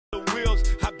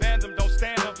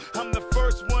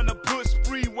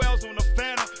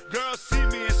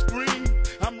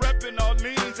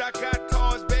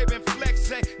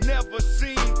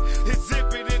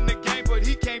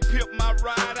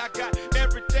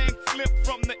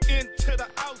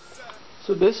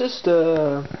So this is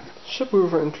the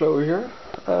subwoofer enclosure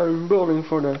I'm building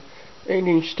for the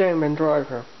 8-inch TangBand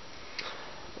driver.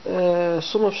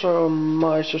 Some of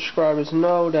my subscribers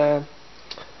know that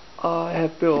I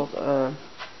have built a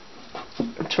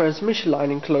transmission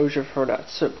line enclosure for that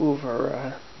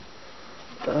subwoofer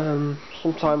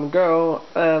some time ago.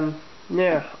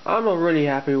 Yeah, I'm not really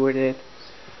happy with it.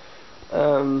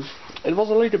 It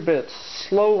was a little bit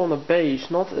slow on the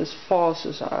bass, not as fast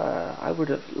as I would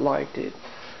have liked it.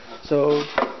 So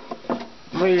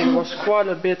really it was quite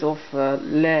a bit of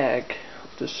lag of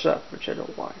the sub, which I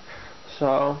don't like.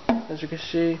 So as you can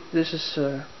see, this is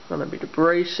gonna be the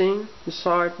bracing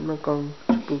inside. I'm not going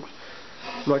to put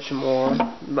much more,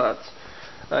 but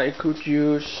I could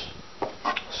use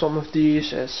some of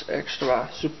these as extra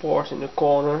support in the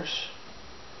corners.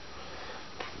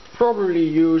 Probably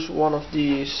use one of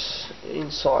these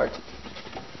inside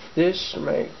this to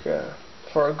make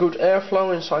for a good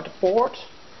airflow inside the port.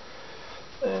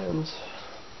 And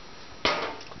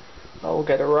I will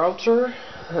get a router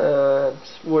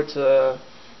with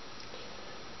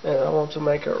and I want to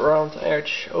make a round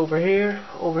edge over here,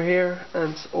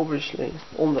 and obviously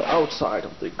on the outside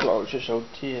of the enclosure, so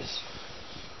this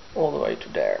all the way to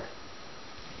there.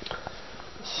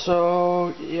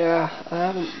 So yeah,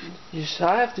 I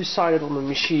have decided on the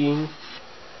machine,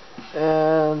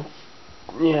 and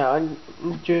yeah, I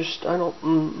don't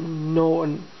know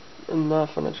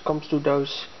enough when it comes to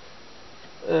those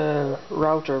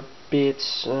router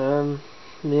bits.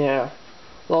 Yeah,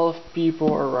 a lot of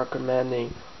people are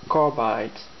recommending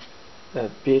carbide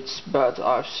bits, but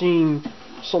I've seen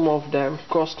some of them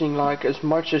costing like as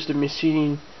much as the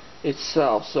machine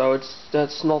itself, so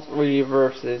that's not really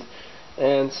worth it.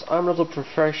 And I'm not a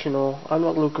professional. I'm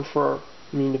not looking for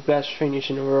the best finish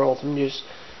in the world. I'm just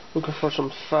looking for some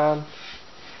fun,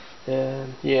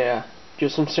 and yeah,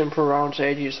 just some simple round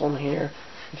edges on here.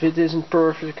 If it isn't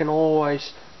perfect, you can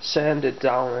always sand it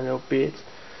down a little bit.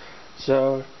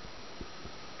 So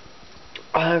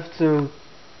I have to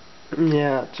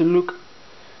look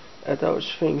at those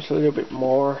things a little bit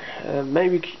more.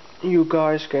 Maybe you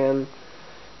guys can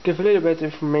give a little bit of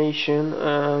information.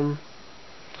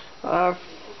 I've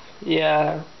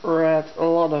read a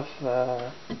lot of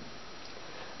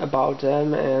about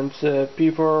them, and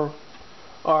people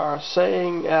are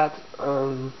saying that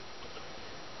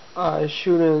I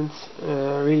shouldn't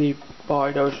really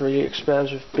buy those really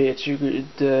expensive bits.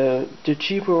 The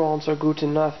cheaper ones are good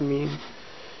enough. I mean,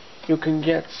 you can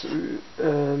get some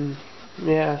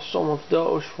of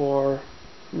those for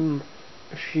a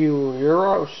few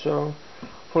euros. So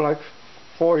for like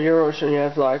 €4, and you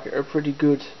have like a pretty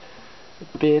good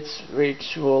bits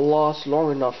which will last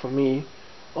long enough for me.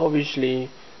 Obviously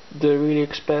the really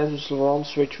expensive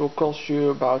ones, which will cost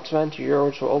you about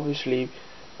 €20, will obviously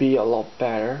be a lot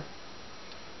better,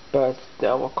 but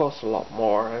that will cost a lot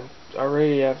more, and I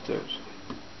really have to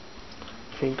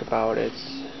think about it,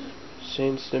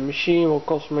 since the machine will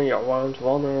cost me around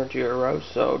 €100,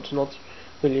 so it's not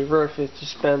really worth it to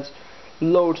spend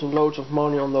loads and loads of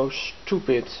money on those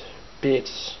stupid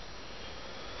bits.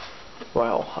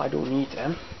 Well, I don't need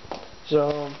them.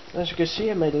 So as you can see,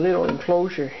 I made a little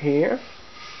enclosure here,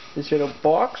 this little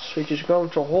box which is going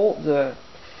to hold the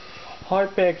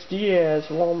Hypex DS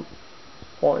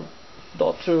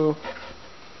 1.2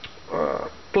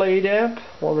 plate amp.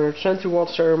 120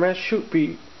 watts RMS should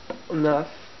be enough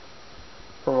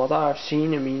from what I've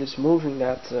seen. I mean, it's moving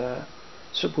that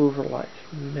subwoofer like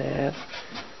mad,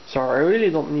 so I really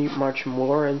don't need much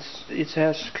more, and it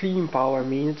has clean power. I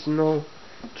mean, it's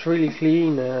really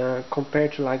clean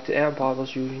compared to like the amp I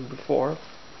was using before.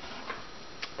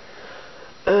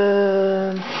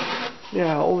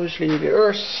 Yeah, obviously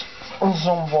there's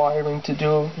some wiring to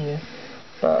do here,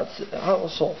 but I will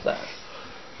solve that.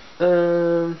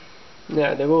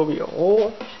 Yeah, there will be a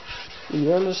hole in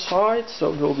the underside,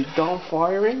 so there will be down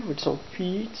firing with some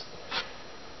feed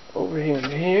over here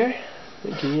and here.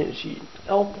 You can see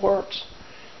L port.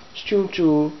 It's tuned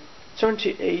to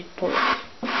 28.5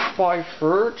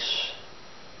 Hz,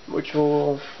 which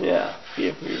will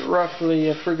give me roughly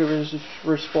a frequency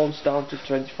response down to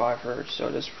 25 Hz, so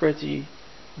that's pretty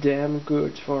damn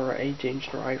good for an 8-inch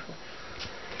driver.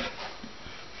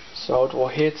 So it will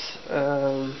hit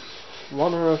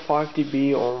 105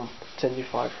 dB on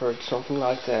 25 Hz, something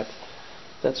like that.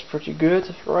 That's pretty good.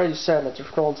 I've already sanded the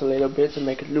front a little bit to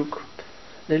make it look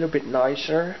a little bit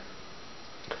nicer.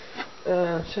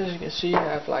 So as you can see, I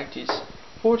have like these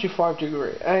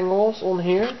 45-degree angles on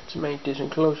here to make this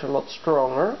enclosure a lot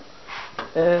stronger.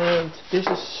 And this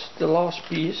is the last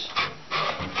piece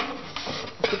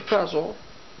of the puzzle,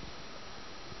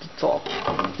 the top.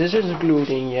 This isn't glued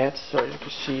in yet, so you can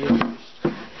see it.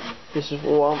 This is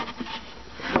one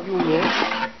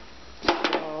unit.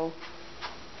 So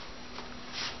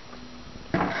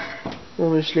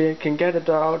obviously I can get it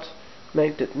out,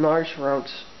 make that nice round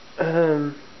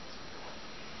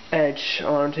edge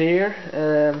on here,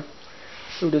 and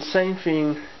do the same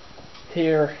thing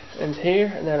here, and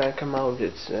then I can mount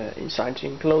it inside the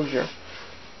enclosure.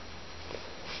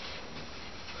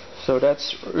 So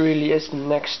that's really is the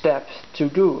next step to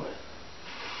do.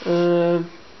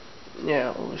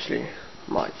 Yeah, obviously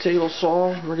my table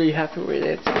saw, I'm really happy with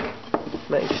it.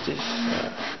 Makes this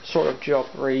sort of job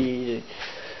really easy.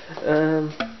 Yeah,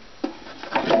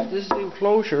 this is the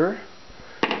enclosure.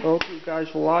 I hope you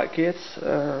guys will like it.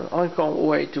 I can't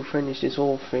wait to finish this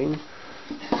whole thing.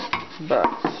 But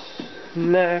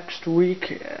next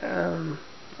week,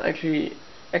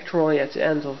 actually at the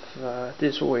end of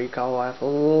this week, I'll have a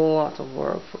lot of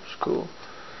work for school.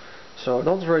 So I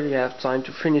don't really have time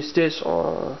to finish this,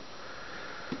 so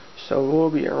we'll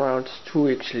be around 2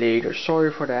 weeks later.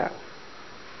 Sorry for that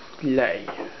delay.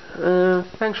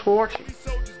 Thanks for watching.